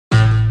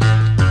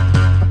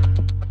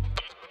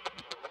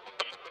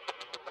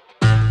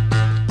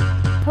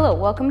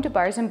Hello, welcome to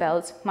Bars and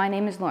Bells. My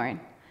name is Lauren.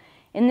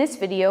 In this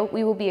video,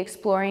 we will be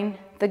exploring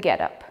the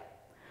get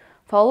up.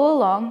 Follow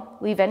along,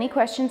 leave any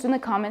questions in the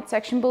comment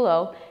section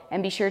below,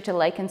 and be sure to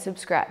like and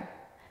subscribe.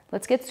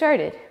 Let's get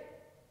started.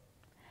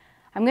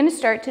 I'm going to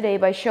start today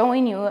by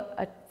showing you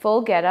a full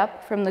get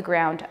up from the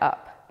ground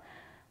up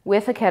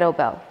with a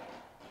kettlebell.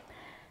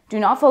 Do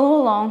not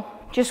follow along,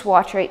 just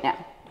watch right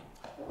now.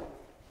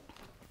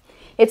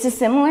 It's a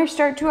similar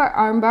start to our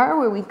arm bar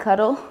where we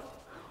cuddle,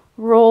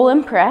 roll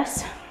and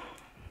press.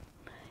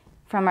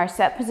 From our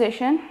set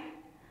position,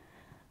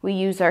 we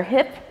use our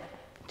hip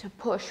to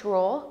push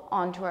roll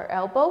onto our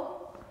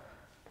elbow.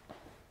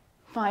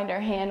 Find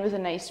our hand with a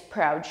nice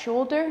proud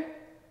shoulder.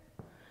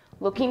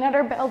 Looking at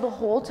our bell the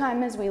whole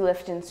time as we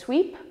lift and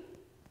sweep.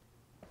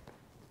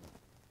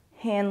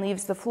 Hand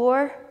leaves the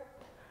floor.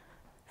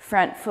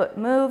 Front foot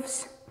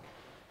moves.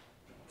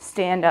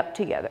 Stand up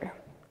together.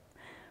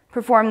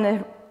 Perform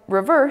the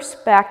reverse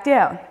back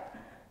down.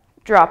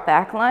 Drop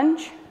back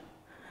lunge.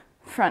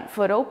 Front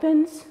foot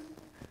opens.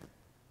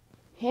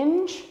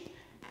 Hinge,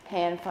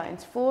 hand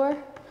finds floor,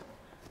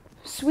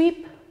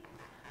 sweep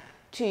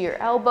to your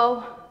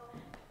elbow,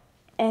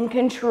 and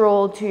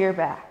control to your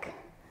back.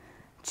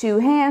 Two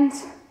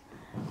hands,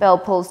 bell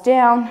pulls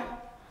down,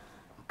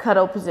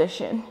 cuddle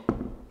position.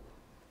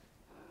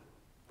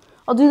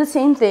 I'll do the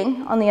same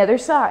thing on the other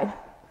side.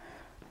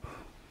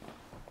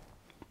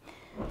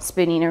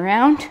 Spinning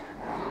around,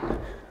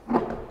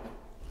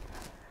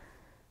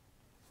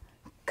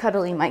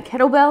 cuddling my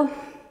kettlebell.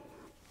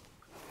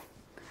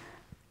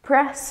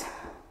 Press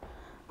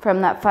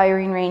from that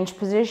firing range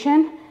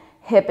position,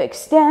 hip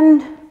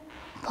extend,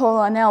 pull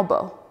on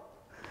elbow.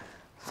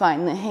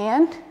 Find the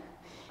hand,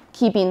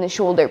 keeping the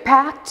shoulder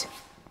packed,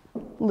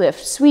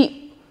 lift,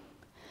 sweep.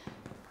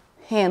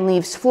 Hand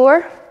leaves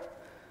floor,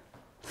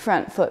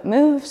 front foot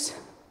moves,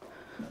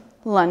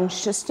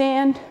 lunge to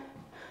stand,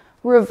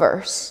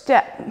 reverse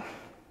step,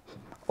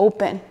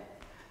 open,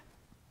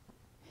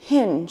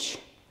 hinge,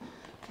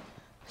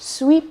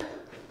 sweep,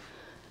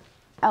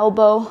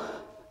 elbow,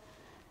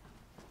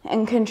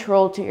 and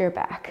control to your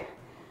back.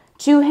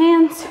 Two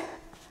hands,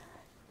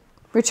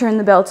 return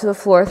the bell to the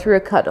floor through a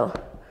cuddle.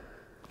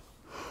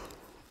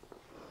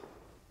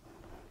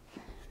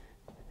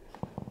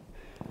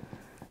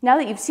 Now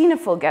that you've seen a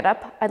full get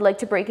up, I'd like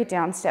to break it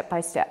down step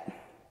by step.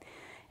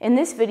 In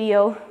this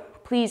video,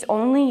 please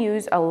only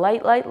use a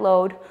light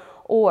load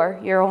or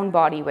your own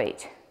body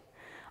weight.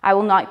 I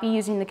will not be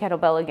using the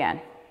kettlebell again.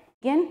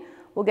 Again,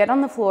 we'll get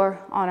on the floor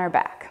on our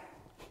back.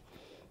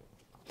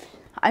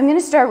 I'm going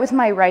to start with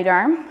my right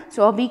arm,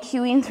 so I'll be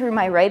cueing through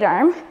my right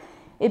arm.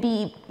 It'd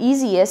be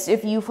easiest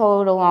if you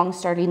followed along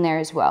starting there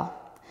as well.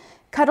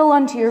 Cuddle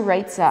onto your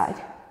right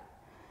side.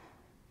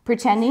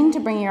 Pretending to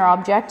bring your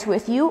object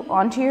with you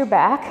onto your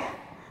back,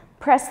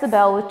 press the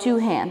bell with two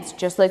hands,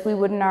 just like we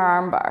would in our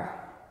arm bar.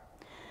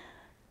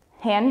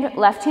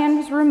 Left hand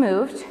is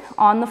removed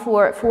on the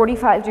floor at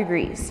 45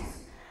 degrees.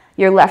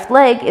 Your left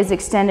leg is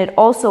extended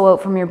also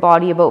out from your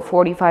body about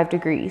 45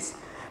 degrees.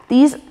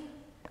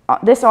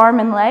 This arm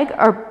and leg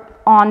are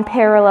on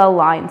parallel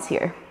lines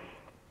here.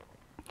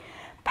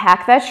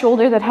 Pack that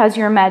shoulder that has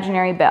your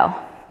imaginary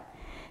bell.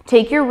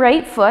 Take your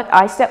right foot,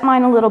 I step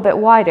mine a little bit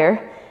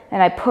wider,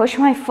 and I push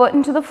my foot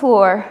into the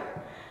floor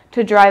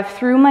to drive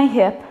through my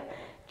hip,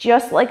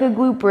 just like a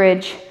glute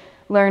bridge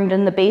learned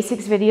in the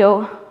basics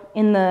video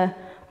in the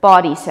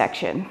body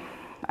section.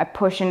 I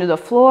push into the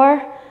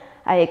floor,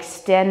 I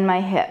extend my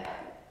hip.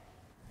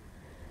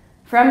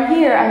 From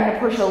here, I'm going to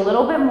push a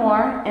little bit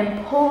more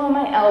and pull on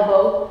my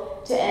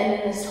elbow to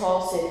end in this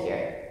tall sit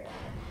here.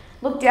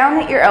 Look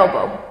down at your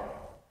elbow.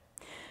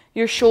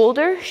 Your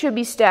shoulder should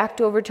be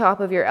stacked over top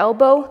of your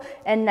elbow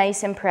and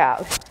nice and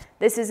proud.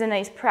 This is a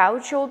nice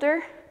proud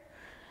shoulder.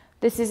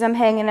 This is I'm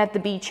hanging at the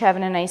beach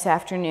having a nice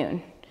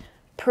afternoon.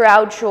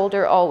 Proud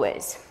shoulder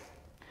always.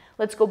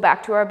 Let's go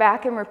back to our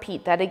back and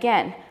repeat that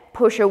again.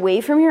 Push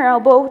away from your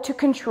elbow to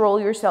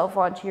control yourself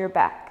onto your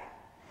back.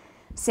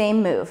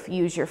 Same move.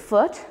 Use your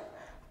foot.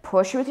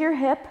 Push with your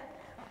hip,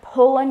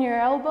 pull on your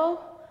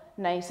elbow,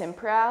 nice and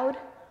proud,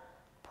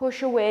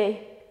 push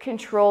away,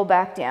 control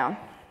back down.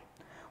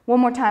 One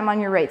more time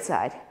on your right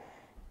side.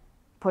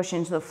 Push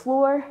into the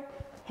floor,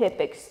 hip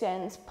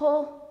extends,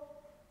 pull,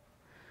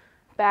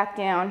 back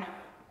down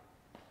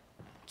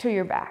to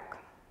your back.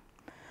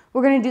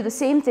 We're going to do the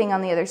same thing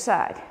on the other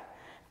side.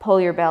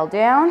 Pull your bell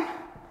down,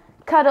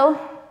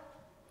 cuddle,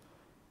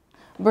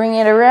 bring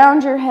it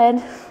around your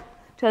head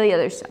to the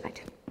other side.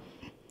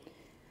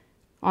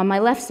 On my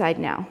left side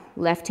now,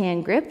 left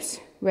hand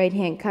grips, right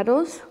hand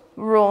cuddles,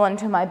 roll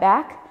into my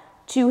back,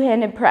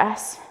 two-handed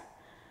press.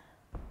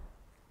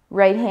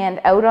 Right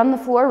hand out on the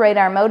floor, right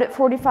arm out at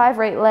 45,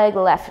 right leg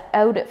left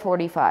out at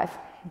 45.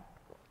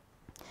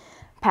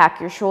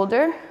 Pack your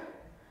shoulder,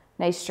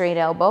 nice straight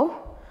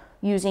elbow,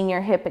 using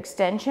your hip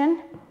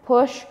extension,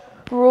 push,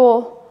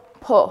 roll,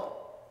 pull.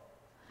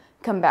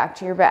 Come back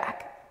to your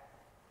back.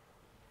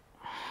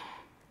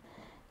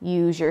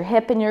 Use your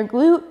hip and your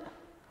glute,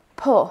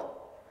 pull,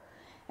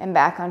 and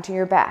back onto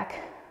your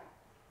back.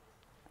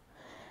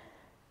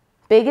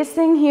 Biggest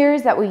thing here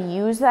is that we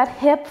use that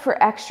hip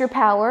for extra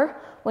power.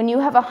 When you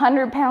have a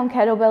 100-pound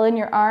kettlebell in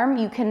your arm,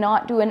 you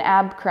cannot do an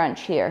ab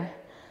crunch here.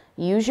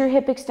 Use your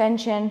hip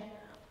extension,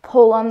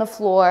 pull on the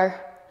floor,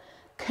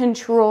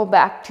 control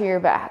back to your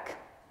back.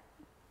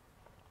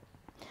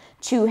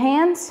 2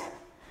 hands,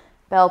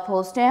 bell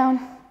pulls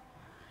down,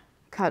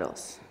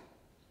 cuddles.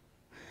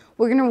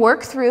 We're gonna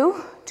work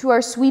through to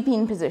our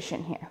sweeping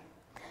position here.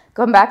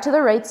 Going back to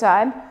the right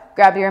side,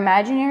 grab your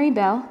imaginary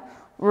bell,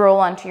 roll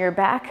onto your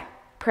back,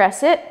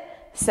 press it,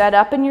 set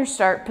up in your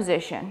start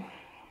position.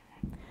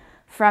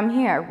 From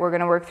here, we're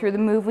gonna work through the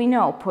move we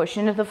know, push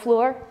into the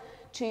floor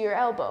to your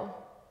elbow.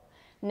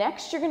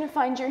 Next, you're gonna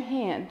find your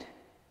hand.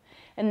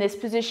 In this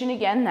position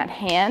again, that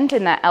hand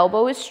and that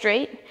elbow is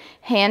straight,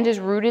 hand is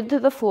rooted to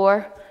the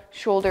floor,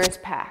 shoulder is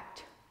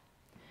packed.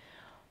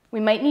 We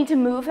might need to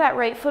move that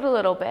right foot a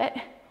little bit.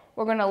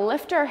 We're gonna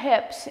lift our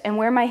hips, and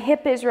where my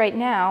hip is right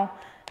now,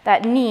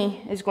 that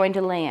knee is going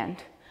to land.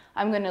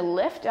 I'm gonna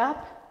lift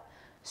up,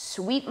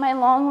 sweep my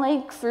long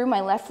leg through, my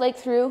left leg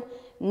through,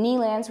 knee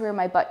lands where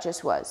my butt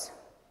just was.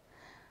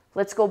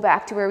 Let's go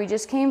back to where we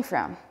just came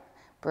from.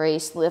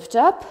 Brace, lift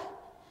up,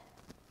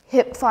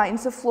 hip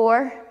finds the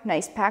floor,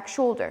 nice packed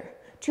shoulder.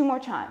 2 more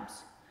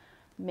times.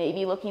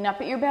 Maybe looking up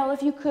at your bell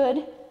if you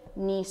could,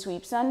 knee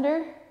sweeps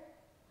under,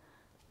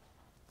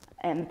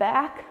 and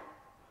back.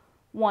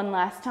 1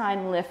 last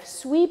time, lift,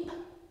 sweep.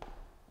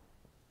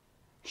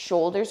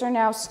 Shoulders are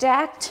now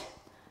stacked,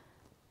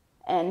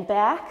 and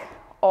back,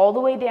 all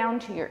the way down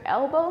to your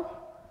elbow,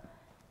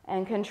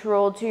 and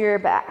control to your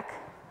back.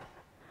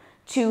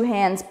 2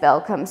 hands,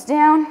 bell comes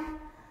down,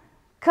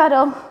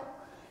 cuddle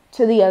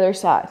to the other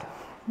side.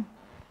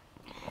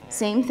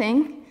 Same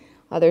thing,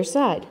 other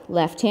side.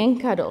 Left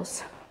hand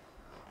cuddles,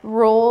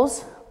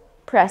 rolls,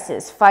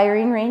 presses,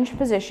 firing range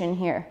position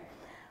here.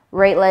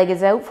 Right leg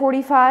is out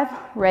 45,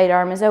 right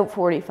arm is out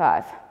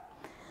 45.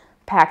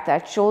 Pack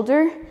that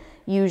shoulder,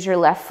 use your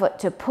left foot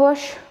to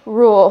push,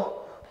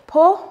 roll,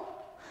 pull,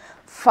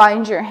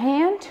 find your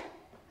hand.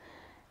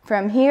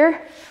 From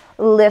here,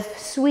 lift,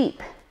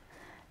 sweep.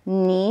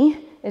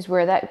 Knee is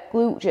where that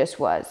glute just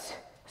was.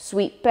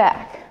 Sweep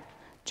back,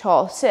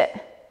 tall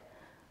sit,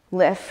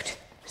 lift,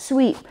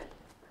 sweep,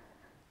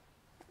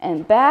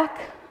 and back.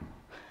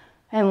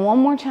 And 1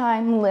 more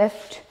time,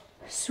 lift,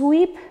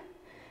 sweep.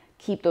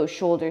 Keep those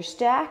shoulders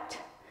stacked,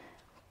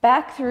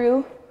 back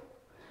through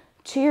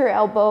to your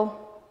elbow,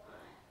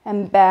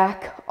 and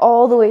back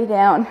all the way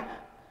down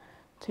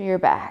to your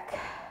back.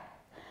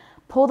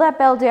 Pull that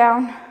bell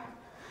down,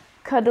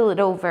 cuddle it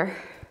over.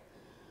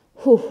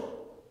 Whew.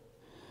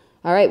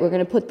 All right, we're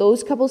gonna put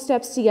those couple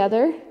steps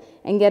together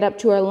and get up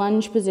to our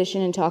lunge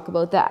position and talk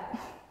about that.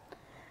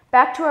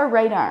 Back to our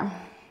right arm.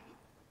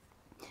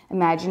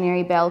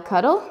 Imaginary bell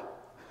cuddle,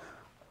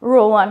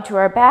 roll onto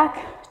our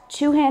back,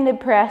 2-handed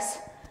press,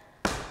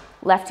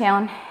 left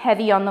hand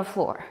heavy on the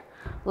floor,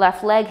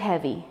 left leg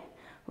heavy,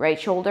 right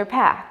shoulder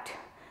packed.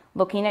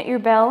 Looking at your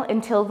bell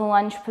until the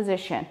lunge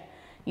position.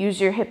 Use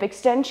your hip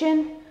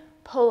extension,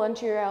 pull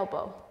onto your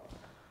elbow.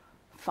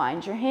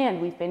 Find your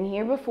hand, we've been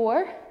here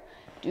before.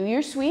 Do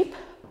your sweep.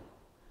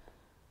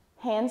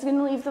 Hand's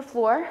gonna leave the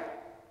floor.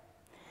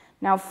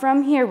 Now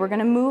from here, we're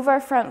gonna move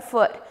our front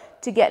foot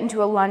to get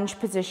into a lunge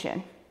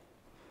position.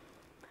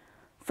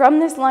 From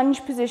this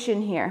lunge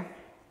position here,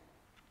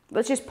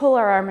 let's just pull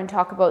our arm and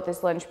talk about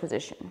this lunge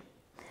position.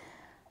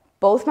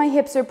 Both my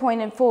hips are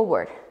pointed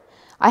forward.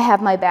 I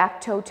have my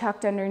back toe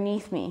tucked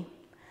underneath me.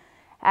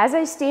 As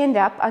I stand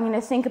up, I'm going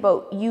to think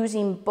about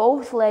using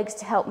both legs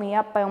to help me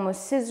up by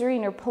almost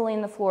scissoring or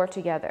pulling the floor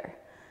together.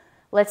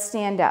 Let's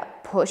stand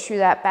up. Push through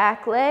that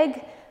back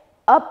leg,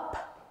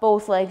 up,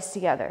 both legs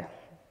together.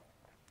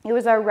 It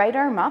was our right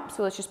arm up,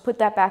 so let's just put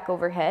that back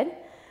overhead.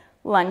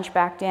 Lunge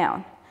back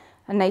down.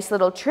 A nice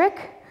little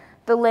trick.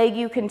 The leg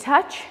you can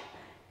touch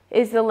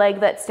is the leg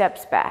that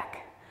steps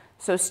back.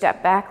 So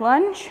step back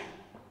lunge.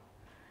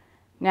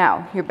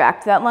 Now, you're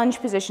back to that lunge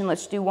position.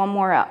 Let's do 1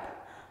 more up.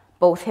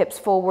 Both hips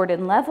forward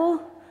and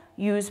level.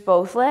 Use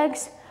both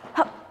legs.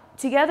 Up,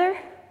 together.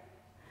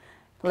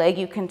 Leg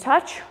you can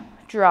touch.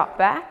 Drop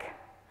back.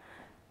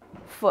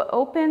 Foot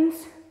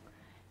opens.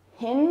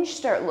 Hinge.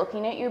 Start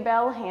looking at your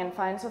bell. Hand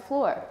finds the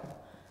floor.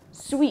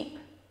 Sweep.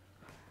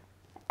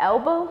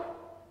 Elbow.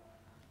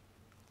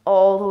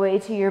 All the way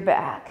to your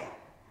back.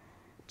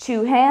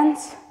 2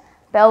 hands.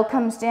 Bell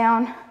comes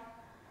down.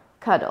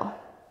 Cuddle.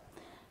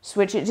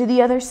 Switch it to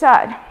the other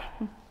side.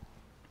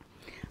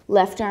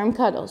 Left arm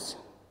cuddles.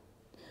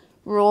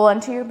 Roll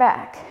onto your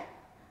back.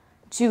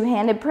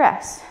 2-handed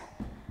press.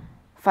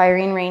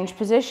 Firing range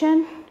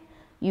position.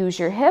 Use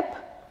your hip.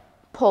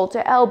 Pull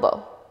to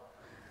elbow.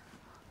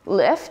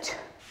 Lift.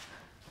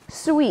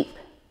 Sweep.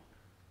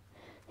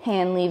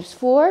 Hand leaves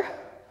floor.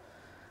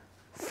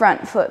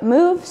 Front foot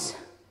moves.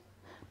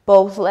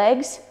 Both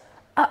legs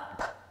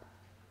up.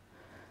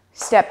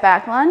 Step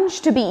back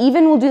lunge. To be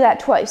even, we'll do that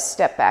twice.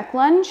 Step back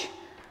lunge.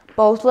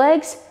 Both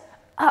legs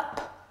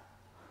up.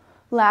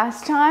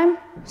 Last time,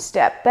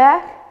 step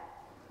back,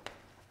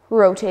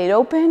 rotate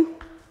open,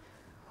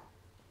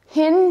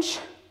 hinge,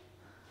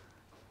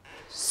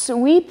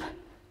 sweep,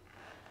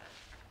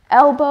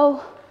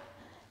 elbow,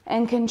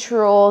 and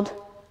controlled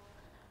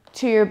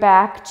to your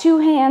back. 2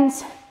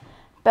 hands,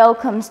 bell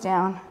comes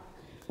down,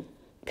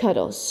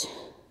 cuddles.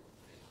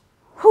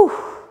 Whew.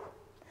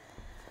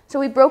 So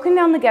we've broken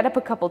down the get up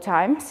a couple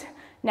times.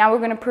 Now we're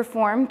going to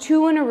perform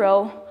 2 in a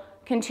row,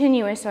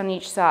 continuous on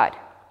each side.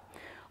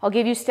 I'll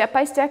give you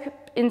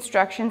step-by-step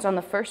instructions on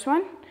the first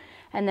one,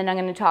 and then I'm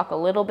going to talk a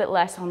little bit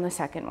less on the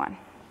second one.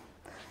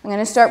 I'm going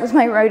to start with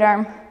my right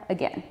arm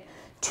again.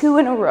 2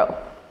 in a row.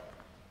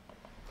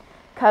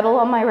 Cuddle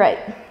on my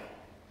right.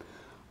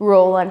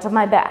 Roll onto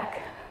my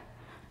back.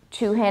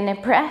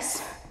 2-handed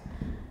press.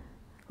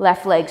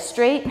 Left leg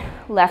straight,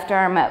 left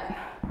arm up.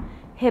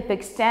 Hip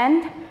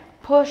extend,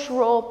 push,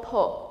 roll,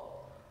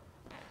 pull.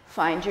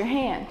 Find your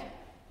hand.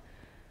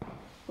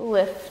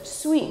 Lift,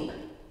 sweep.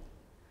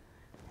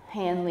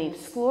 Hand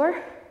leaves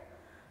floor.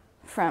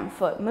 Front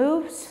foot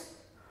moves.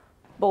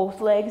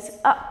 Both legs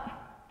up.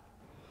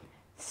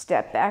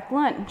 Step back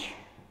lunge.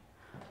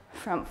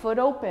 Front foot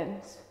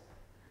opens.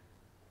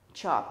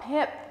 Chop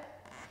hip.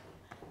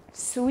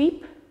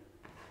 Sweep.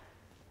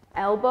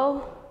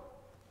 Elbow.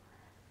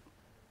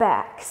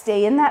 Back.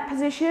 Stay in that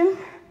position.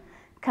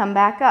 Come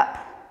back up.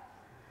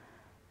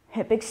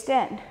 Hip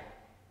extend.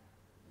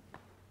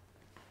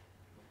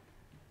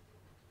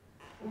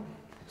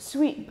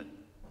 Sweep.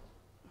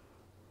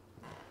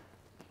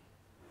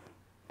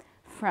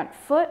 Front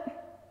foot.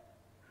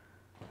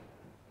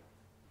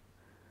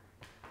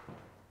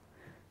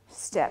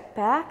 Step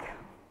back.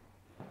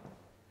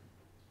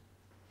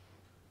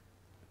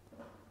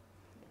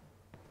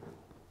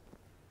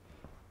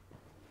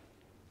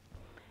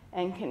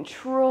 And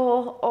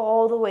control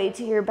all the way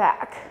to your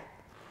back.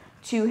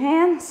 2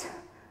 hands,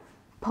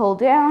 pull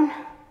down,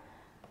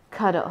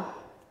 cuddle.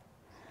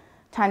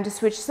 Time to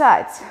switch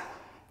sides.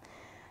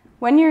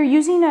 When you're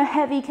using a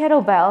heavy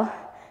kettlebell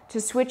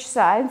to switch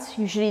sides,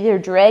 you should either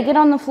drag it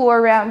on the floor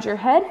around your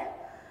head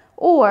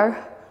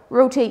or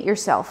rotate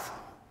yourself.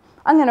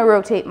 I'm going to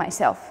rotate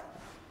myself.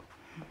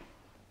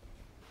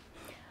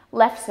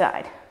 Left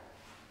side.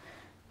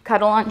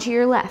 Cuddle onto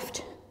your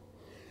left.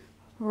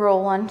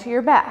 Roll onto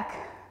your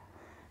back.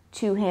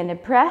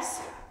 2-handed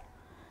press.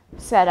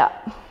 Set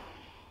up.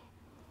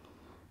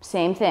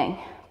 Same thing.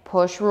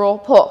 Push, roll,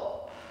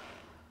 pull.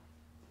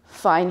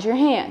 Find your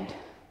hand.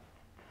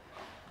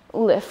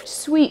 Lift,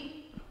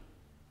 sweep.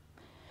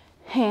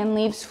 Hand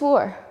leaves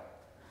floor.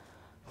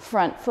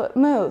 Front foot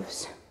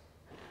moves.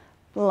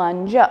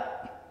 Lunge up.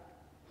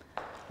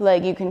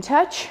 Leg you can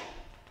touch.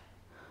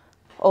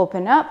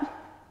 Open up.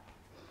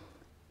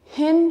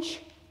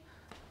 Hinge.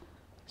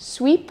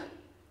 Sweep.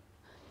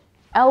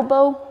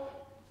 Elbow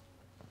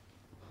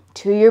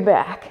to your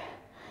back.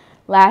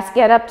 Last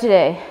get up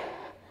today.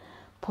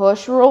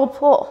 Push, roll,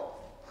 pull.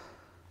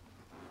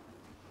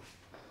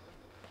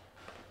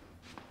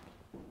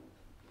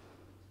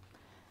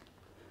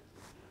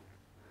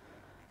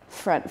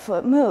 Front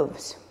foot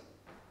moves.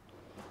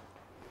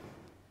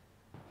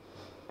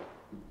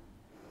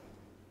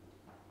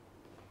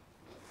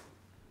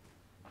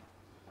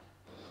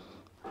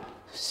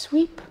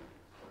 Sweep,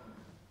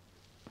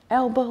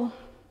 elbow,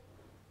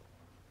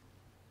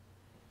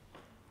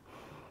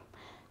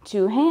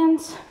 2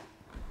 hands,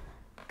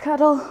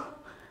 cuddle,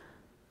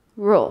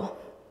 roll.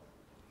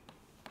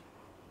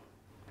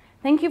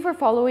 Thank you for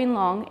following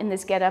along in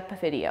this Get Up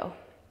video.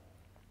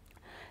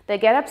 The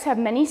Get Ups have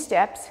many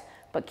steps,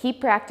 but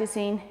keep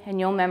practicing and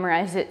you'll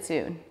memorize it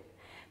soon.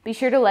 Be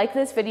sure to like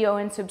this video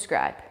and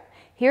subscribe.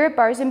 Here at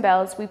Bars and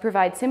Bells, we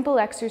provide simple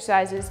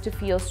exercises to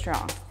feel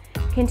strong.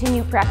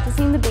 Continue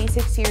practicing the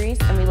basics series,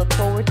 and we look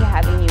forward to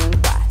having you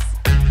in class.